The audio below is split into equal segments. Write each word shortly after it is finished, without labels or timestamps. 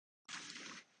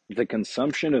The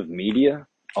consumption of media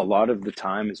a lot of the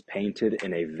time is painted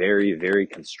in a very, very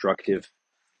constructive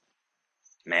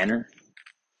manner.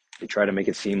 They try to make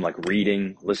it seem like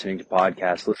reading, listening to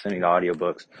podcasts, listening to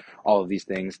audiobooks, all of these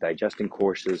things, digesting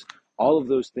courses, all of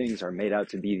those things are made out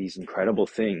to be these incredible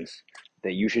things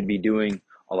that you should be doing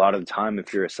a lot of the time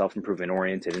if you're a self-improvement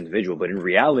oriented individual. But in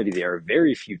reality, they are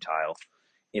very futile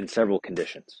in several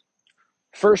conditions.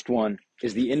 First one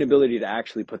is the inability to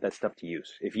actually put that stuff to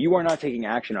use. If you are not taking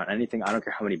action on anything, I don't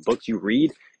care how many books you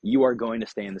read, you are going to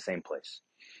stay in the same place.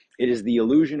 It is the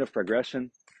illusion of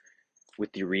progression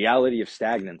with the reality of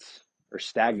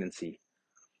stagnancy,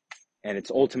 and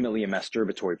it's ultimately a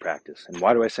masturbatory practice. And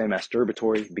why do I say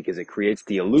masturbatory? Because it creates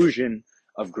the illusion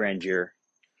of grandeur,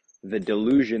 the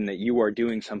delusion that you are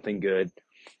doing something good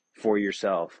for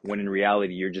yourself, when in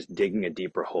reality, you're just digging a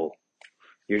deeper hole.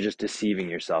 You're just deceiving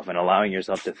yourself and allowing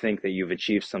yourself to think that you've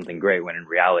achieved something great, when in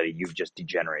reality, you've just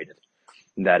degenerated.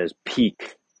 And that is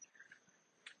peak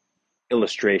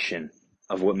illustration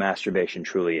of what masturbation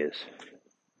truly is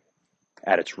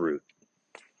at its root,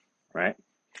 right?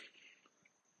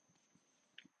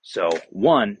 So,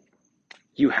 one,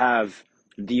 you have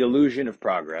the illusion of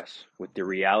progress with the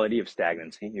reality of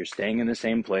stagnancy. You're staying in the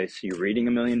same place. You're reading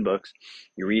a million books.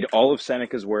 You read all of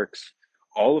Seneca's works,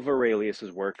 all of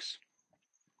Aurelius's works.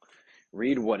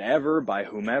 Read whatever by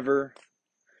whomever.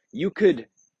 You could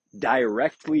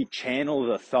directly channel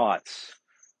the thoughts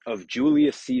of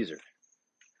Julius Caesar.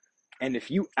 And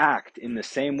if you act in the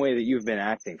same way that you've been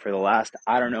acting for the last,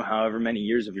 I don't know, however many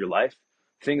years of your life,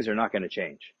 things are not going to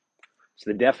change. It's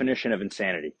the definition of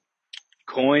insanity,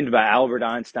 coined by Albert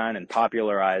Einstein and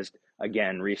popularized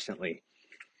again recently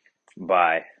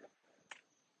by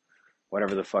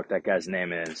whatever the fuck that guy's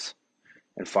name is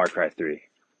in Far Cry 3. I'm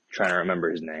trying to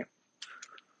remember his name.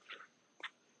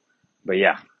 But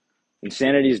yeah,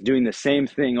 insanity is doing the same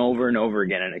thing over and over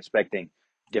again and expecting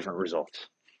different results.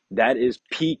 That is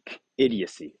peak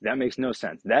idiocy. That makes no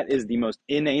sense. That is the most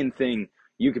inane thing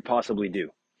you could possibly do.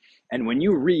 And when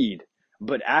you read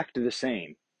but act the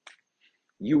same,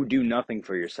 you do nothing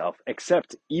for yourself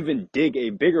except even dig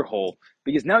a bigger hole,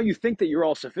 because now you think that you're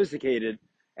all sophisticated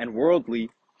and worldly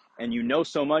and you know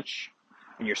so much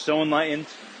and you're so enlightened,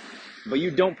 but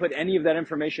you don't put any of that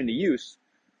information to use.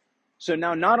 So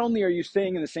now not only are you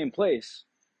staying in the same place,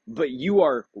 but you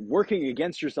are working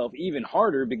against yourself even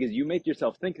harder because you make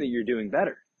yourself think that you're doing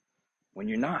better when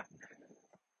you're not.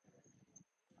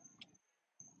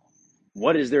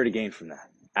 What is there to gain from that?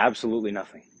 Absolutely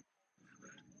nothing.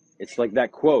 It's like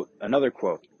that quote, another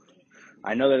quote.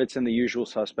 I know that it's in The Usual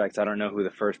Suspects. I don't know who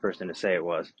the first person to say it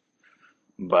was,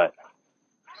 but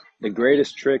the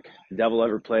greatest trick the devil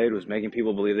ever played was making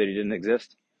people believe that he didn't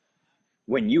exist.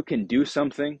 When you can do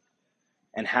something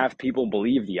and have people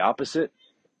believe the opposite,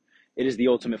 it is the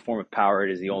ultimate form of power.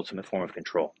 It is the ultimate form of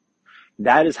control.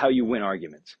 That is how you win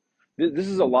arguments. This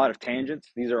is a lot of tangents.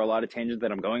 These are a lot of tangents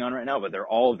that I'm going on right now, but they're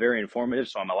all very informative,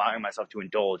 so I'm allowing myself to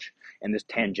indulge in this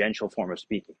tangential form of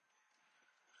speaking.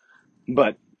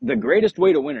 But the greatest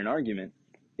way to win an argument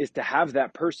is to have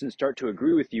that person start to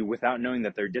agree with you without knowing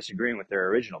that they're disagreeing with their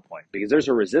original point, because there's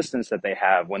a resistance that they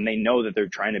have when they know that they're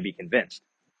trying to be convinced.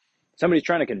 Somebody's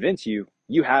trying to convince you,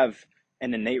 you have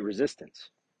an innate resistance.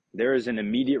 There is an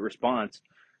immediate response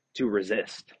to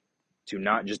resist, to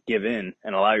not just give in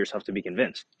and allow yourself to be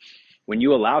convinced. When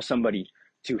you allow somebody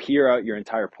to hear out your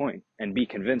entire point and be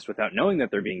convinced without knowing that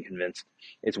they're being convinced,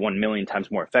 it's 1,000,000 times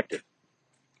more effective.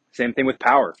 Same thing with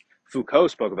power. Foucault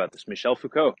spoke about this. Michel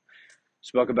Foucault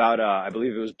spoke about, I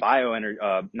believe it was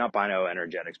not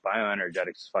bioenergetics.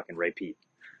 Bioenergetics is fucking Ray Peat.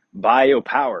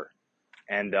 Biopower.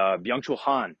 And Byung-Chul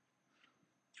Han,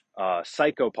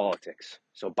 psychopolitics.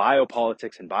 So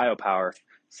biopolitics and biopower,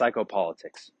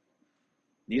 psychopolitics.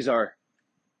 These are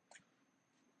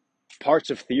parts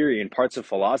of theory and parts of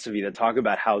philosophy that talk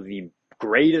about how the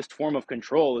greatest form of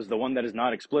control is the one that is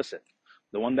not explicit,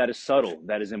 the one that is subtle,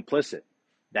 that is implicit,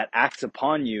 that acts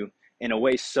upon you in a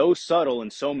way so subtle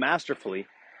and so masterfully,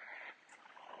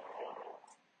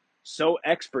 so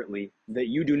expertly, that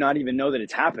you do not even know that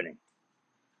it's happening.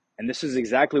 And this is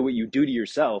exactly what you do to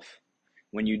yourself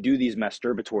when you do these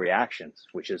masturbatory actions,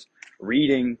 which is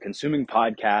reading, consuming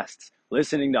podcasts,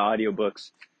 listening to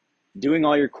audiobooks, doing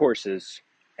all your courses,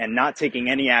 and not taking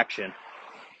any action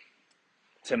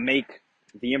to make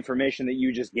the information that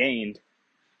you just gained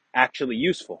actually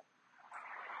useful.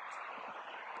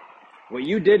 What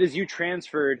you did is you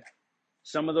transferred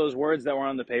some of those words that were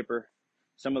on the paper,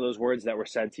 some of those words that were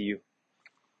said to you,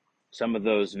 some of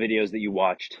those videos that you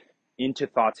watched, into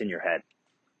thoughts in your head.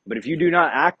 But if you do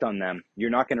not act on them, you're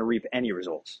not going to reap any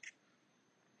results.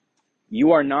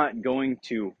 You are not going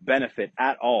to benefit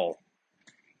at all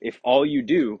if all you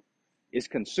do is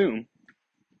consume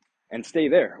and stay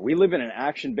there. We live in an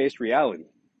action-based reality.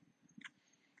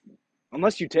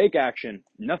 Unless you take action,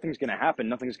 nothing's going to happen,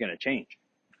 nothing's going to change.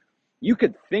 You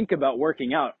could think about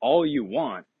working out all you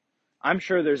want. I'm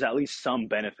sure there's at least some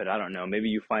benefit. I don't know. Maybe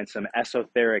you find some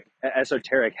esoteric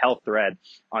health thread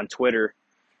on Twitter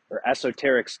or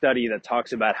esoteric study that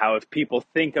talks about how if people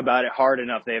think about it hard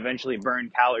enough, they eventually burn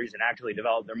calories and actually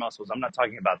develop their muscles. I'm not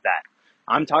talking about that.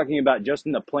 I'm talking about just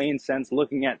in the plain sense,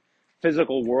 looking at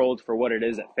physical world for what it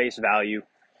is at face value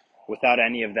without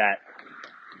any of that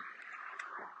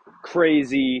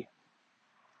crazy,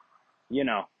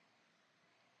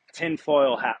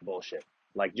 tinfoil hat bullshit.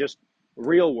 Like just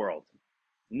real world.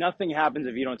 Nothing happens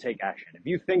if you don't take action. If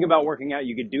you think about working out,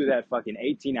 you could do that fucking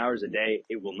 18 hours a day.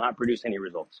 It will not produce any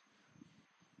results.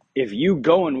 If you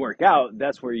go and work out,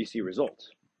 that's where you see results.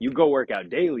 You go work out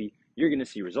daily, you're going to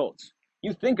see results.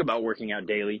 You think about working out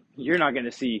daily, you're not going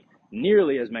to see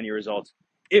nearly as many results,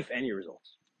 if any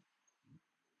results.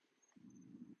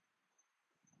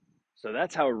 So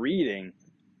that's how reading,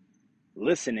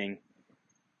 listening,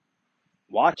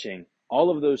 watching, all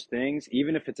of those things,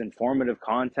 even if it's informative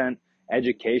content,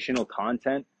 educational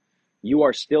content, you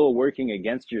are still working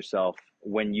against yourself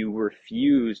when you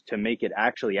refuse to make it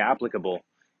actually applicable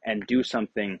and do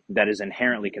something that is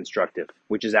inherently constructive,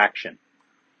 which is action.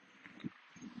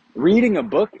 Reading a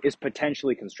book is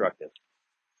potentially constructive.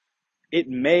 It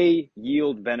may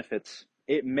yield benefits.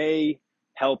 It may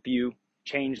help you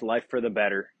change life for the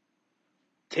better.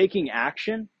 Taking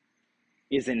action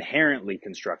is inherently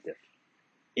constructive.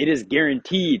 It is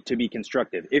guaranteed to be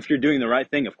constructive if you're doing the right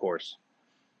thing, of course.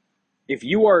 If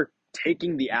you are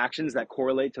taking the actions that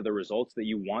correlate to the results that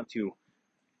you want to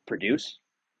produce,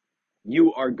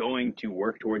 you are going to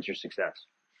work towards your success.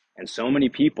 And so many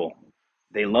people,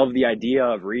 they love the idea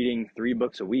of reading 3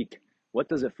 books a week. What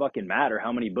does it fucking matter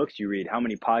how many books you read, how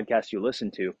many podcasts you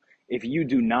listen to, if you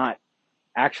do not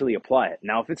actually apply it?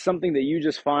 Now, if it's something that you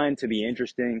just find to be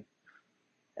interesting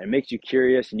and it makes you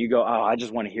curious and you go, oh, I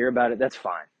just want to hear about it, that's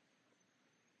fine.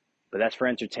 But that's for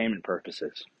entertainment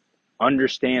purposes.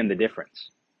 Understand the difference.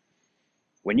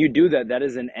 When you do that, that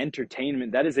is an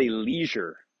entertainment, that is a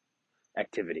leisure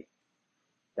activity.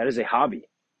 That is a hobby.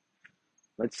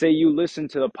 Let's say you listen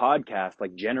to the podcast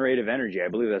like Generative Energy. I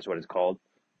believe that's what it's called.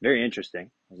 Very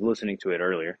interesting. I was listening to it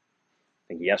earlier. I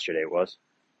think yesterday it was.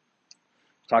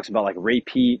 It talks about like Ray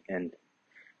Peat and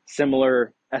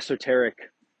similar esoteric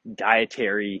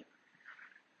dietary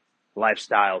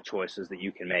lifestyle choices that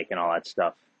you can make and all that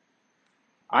stuff.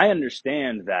 I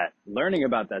understand that learning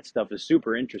about that stuff is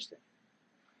super interesting,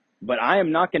 but I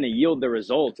am not going to yield the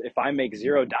results if I make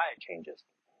 0 diet changes.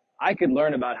 I could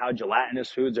learn about how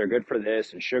gelatinous foods are good for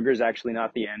this and sugar is actually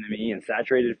not the enemy and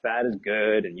saturated fat is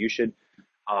good and you should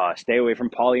stay away from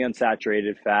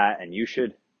polyunsaturated fat and you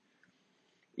should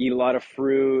eat a lot of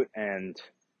fruit and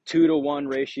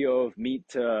 2-to-1 ratio of meat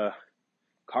to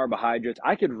carbohydrates.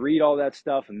 I could read all that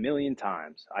stuff a million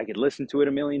times. I could listen to it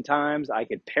a million times. I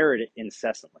could parrot it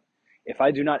incessantly. If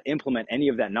I do not implement any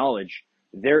of that knowledge,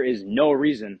 there is no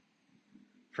reason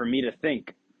for me to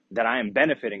think that I am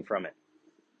benefiting from it.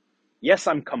 Yes,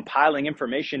 I'm compiling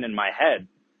information in my head,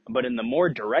 but in the more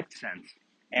direct sense,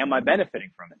 am I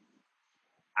benefiting from it?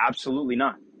 Absolutely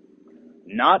not.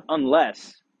 Not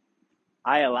unless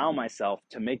I allow myself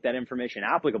to make that information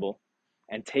applicable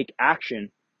and take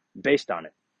action based on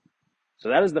it. So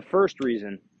that is the first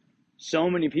reason so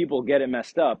many people get it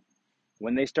messed up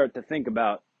when they start to think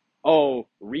about,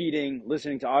 reading,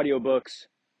 listening to audiobooks,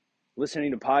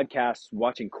 listening to podcasts,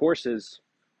 watching courses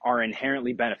are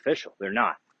inherently beneficial. They're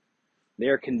not. They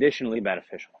are conditionally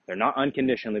beneficial. They're not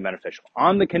unconditionally beneficial.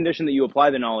 On the condition that you apply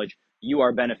the knowledge, you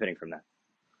are benefiting from that.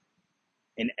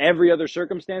 In every other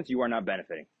circumstance, you are not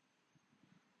benefiting.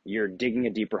 You're digging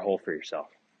a deeper hole for yourself.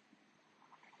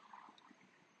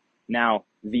 Now,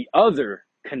 the other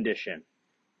condition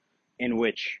in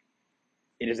which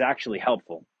it is actually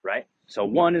helpful, right? So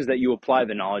one is that you apply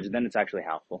the knowledge, then it's actually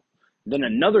helpful. Then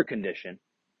another condition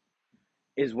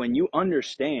is when you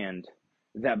understand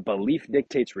that belief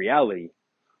dictates reality.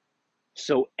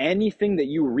 So anything that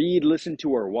you read, listen to,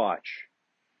 or watch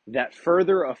that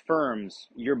further affirms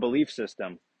your belief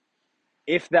system,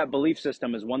 if that belief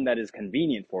system is one that is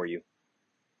convenient for you,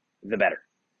 the better.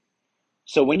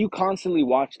 So when you constantly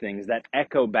watch things that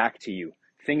echo back to you,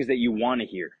 things that you want to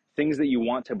hear, things that you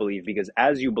want to believe, because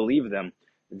as you believe them,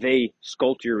 they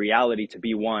sculpt your reality to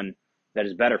be one that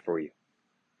is better for you.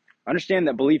 Understand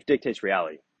that belief dictates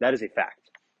reality. That is a fact.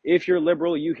 If you're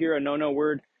liberal, you hear a no-no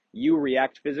word, you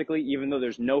react physically, even though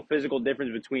there's no physical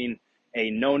difference between a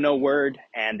no-no word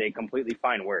and a completely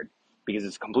fine word, because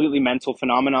it's a completely mental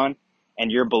phenomenon.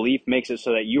 and your belief makes it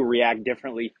so that you react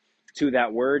differently to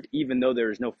that word, even though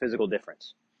there is no physical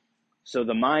difference. So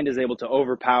the mind is able to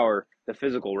overpower the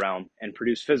physical realm and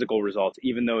produce physical results,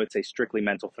 even though it's a strictly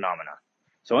mental phenomenon.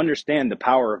 So understand the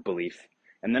power of belief,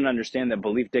 and then understand that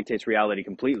belief dictates reality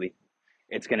completely.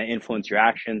 It's going to influence your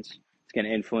actions. It's going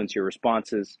to influence your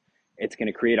responses. It's going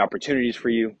to create opportunities for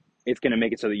you. It's going to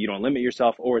make it so that you don't limit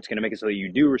yourself, or it's going to make it so that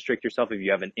you do restrict yourself if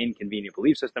you have an inconvenient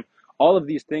belief system. All of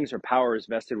these things are powers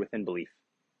vested within belief.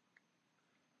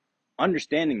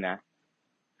 Understanding that,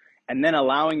 and then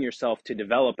allowing yourself to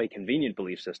develop a convenient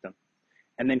belief system,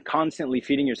 and then constantly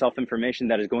feeding yourself information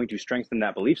that is going to strengthen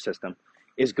that belief system,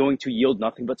 is going to yield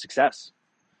nothing but success.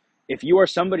 If you are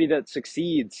somebody that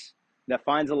succeeds, that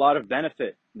finds a lot of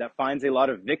benefit, that finds a lot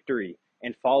of victory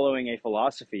in following a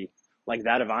philosophy like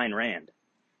that of Ayn Rand,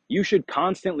 you should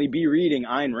constantly be reading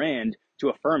Ayn Rand to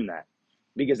affirm that,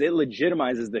 because it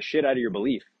legitimizes the shit out of your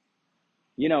belief.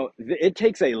 You know, it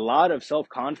takes a lot of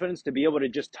self-confidence to be able to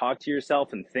just talk to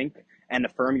yourself and think and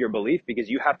affirm your belief, because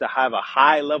you have to have a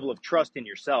high level of trust in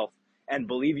yourself and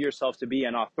believe yourself to be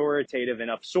an authoritative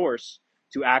enough source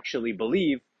to actually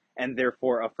believe, and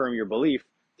therefore affirm your belief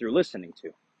through listening to.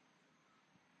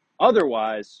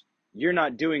 Otherwise, you're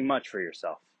not doing much for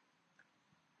yourself.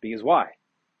 Because why?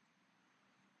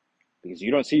 Because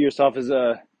you don't see yourself as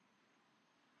a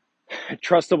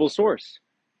trustable source.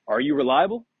 Are you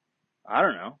reliable? I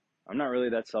don't know. I'm not really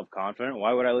that self-confident.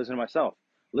 Why would I listen to myself?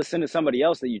 Listen to somebody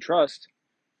else that you trust,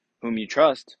 whom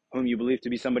you believe to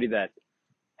be somebody that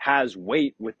has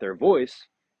weight with their voice.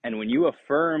 And when you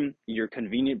affirm your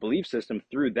convenient belief system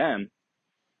through them,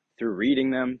 through reading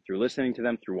them, through listening to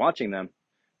them, through watching them,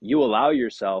 you allow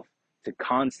yourself to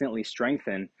constantly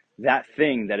strengthen that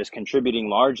thing that is contributing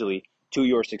largely to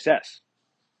your success.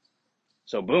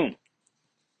 So boom,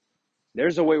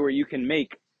 there's a way where you can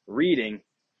make reading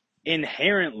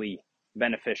inherently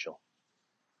beneficial,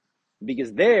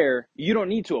 because there you don't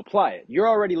need to apply it. You're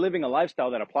already living a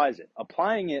lifestyle that applies it.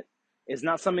 Applying it is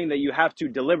not something that you have to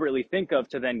deliberately think of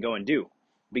to then go and do,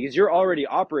 because you're already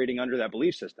operating under that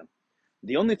belief system.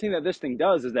 The only thing that this thing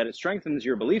does is that it strengthens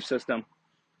your belief system,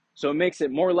 so it makes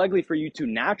it more likely for you to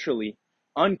naturally,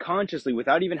 unconsciously,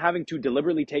 without even having to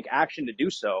deliberately take action to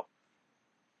do so,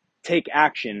 take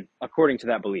action according to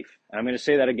that belief. And I'm going to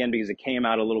say that again because it came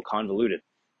out a little convoluted.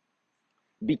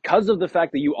 Because of the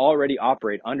fact that you already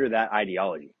operate under that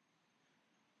ideology,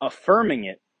 affirming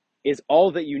it is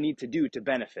all that you need to do to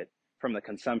benefit from the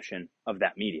consumption of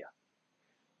that media.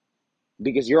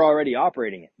 Because you're already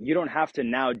operating it. You don't have to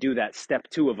now do that step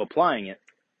 2 of applying it.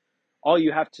 All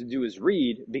you have to do is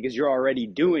read, because you're already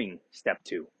doing step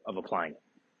 2 of applying it.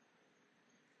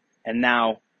 And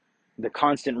now the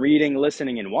constant reading,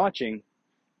 listening, and watching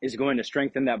is going to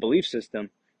strengthen that belief system,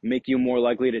 make you more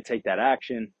likely to take that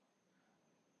action,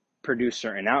 produce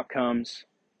certain outcomes,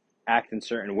 act in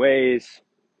certain ways,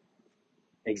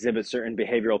 exhibit certain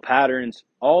behavioral patterns,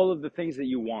 all of the things that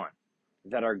you want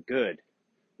that are good,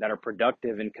 that are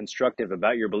productive and constructive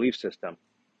about your belief system.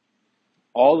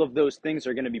 All of those things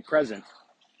are going to be present,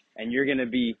 and you're going to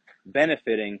be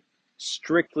benefiting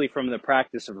strictly from the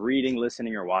practice of reading,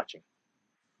 listening, or watching.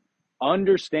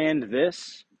 Understand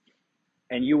this,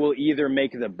 and you will either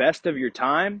make the best of your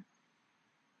time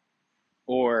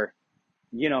or,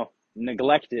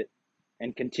 neglect it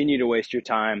and continue to waste your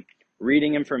time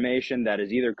reading information that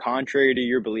is either contrary to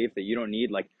your belief that you don't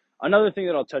need. Like, another thing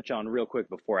that I'll touch on real quick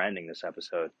before ending this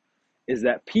episode is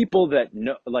that people that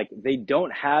know, like, they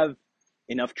don't have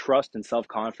enough trust and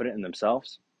self-confidence in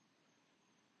themselves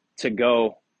to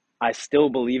go, I still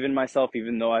believe in myself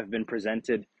even though I've been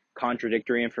presented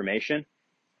contradictory information.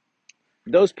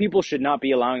 Those people should not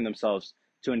be allowing themselves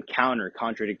to encounter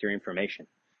contradictory information,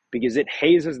 because it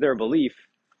hazes their belief,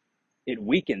 it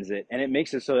weakens it, and it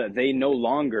makes it so that they no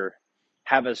longer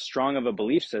have as strong of a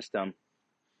belief system.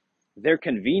 Their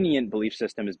convenient belief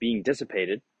system is being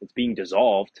dissipated, it's being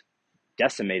dissolved,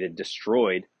 decimated,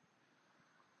 destroyed.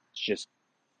 It's just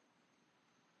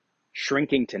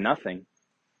shrinking to nothing.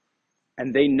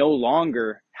 And they no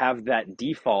longer have that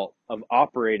default of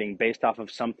operating based off of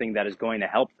something that is going to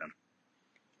help them.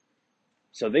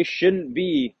 So they shouldn't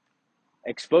be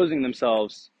exposing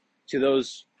themselves to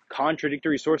those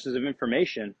contradictory sources of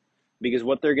information, because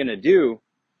what they're going to do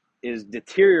is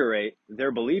deteriorate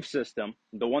their belief system,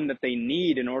 the one that they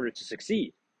need in order to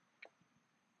succeed.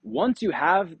 Once you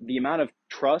have the amount of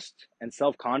trust and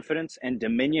self-confidence and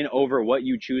dominion over what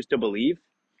you choose to believe,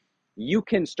 you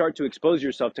can start to expose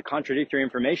yourself to contradictory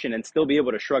information and still be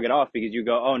able to shrug it off, because you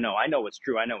go, oh no, I know what's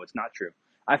true, I know what's not true.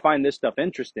 I find this stuff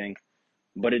interesting,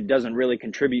 but it doesn't really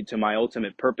contribute to my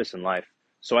ultimate purpose in life.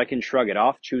 So I can shrug it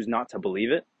off, choose not to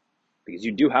believe it, because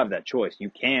you do have that choice. You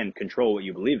can control what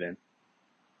you believe in.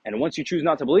 And once you choose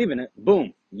not to believe in it,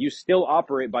 boom, you still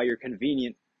operate by your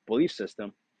convenient belief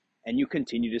system and you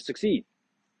continue to succeed.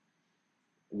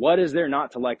 What is there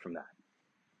not to like from that?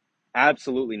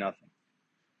 Absolutely nothing.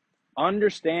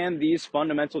 Understand these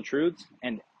fundamental truths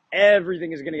and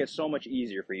everything is going to get so much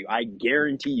easier for you. I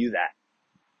guarantee you that.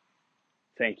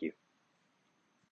 Thank you.